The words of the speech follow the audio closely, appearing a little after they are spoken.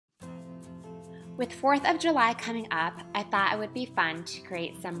With 4th of July coming up, I thought it would be fun to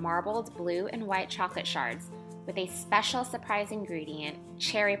create some marbled blue and white chocolate shards with a special surprise ingredient,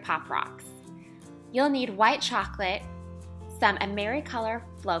 cherry pop rocks. You'll need white chocolate, some AmeriColor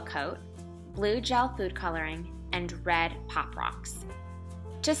Flow Coat, blue gel food coloring, and red pop rocks.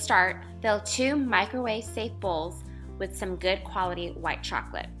 To start, fill 2 microwave-safe bowls with some good quality white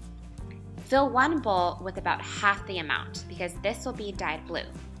chocolate. Fill 1 bowl with about half the amount because this will be dyed blue.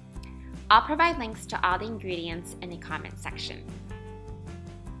 I'll provide links to all the ingredients in the comment section.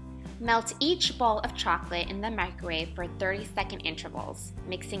 Melt each bowl of chocolate in the microwave for 30-second intervals,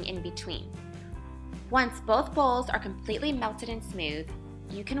 mixing in between. Once both bowls are completely melted and smooth,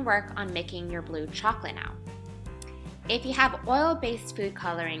 you can work on making your blue chocolate now. If you have oil-based food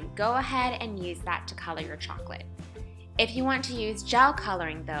coloring, go ahead and use that to color your chocolate. If you want to use gel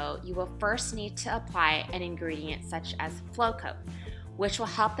coloring though, you will first need to apply an ingredient such as Flow Coat, which will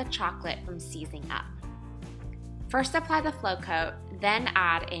help the chocolate from seizing up. First apply the Flow Coat, then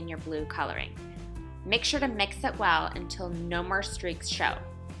add in your blue coloring. Make sure to mix it well until no more streaks show.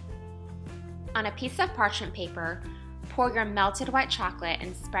 On a piece of parchment paper, pour your melted white chocolate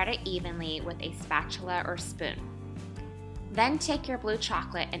and spread it evenly with a spatula or spoon. Then take your blue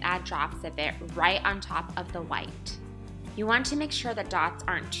chocolate and add drops of it right on top of the white. You want to make sure the dots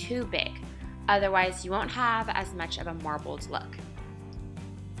aren't too big, otherwise you won't have as much of a marbled look.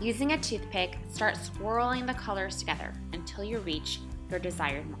 Using a toothpick, start swirling the colors together until you reach your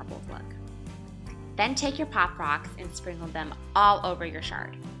desired marbled look. Then take your pop rocks and sprinkle them all over your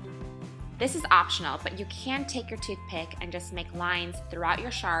shard. This is optional, but you can take your toothpick and just make lines throughout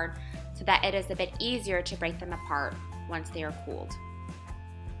your shard so that it is a bit easier to break them apart once they are cooled.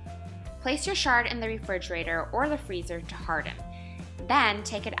 Place your shard in the refrigerator or the freezer to harden. Then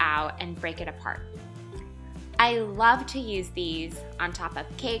take it out and break it apart. I love to use these on top of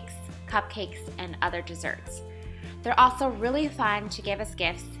cakes, cupcakes, and other desserts. They're also really fun to give as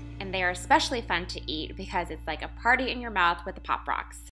gifts, and they are especially fun to eat because it's like a party in your mouth with the pop rocks.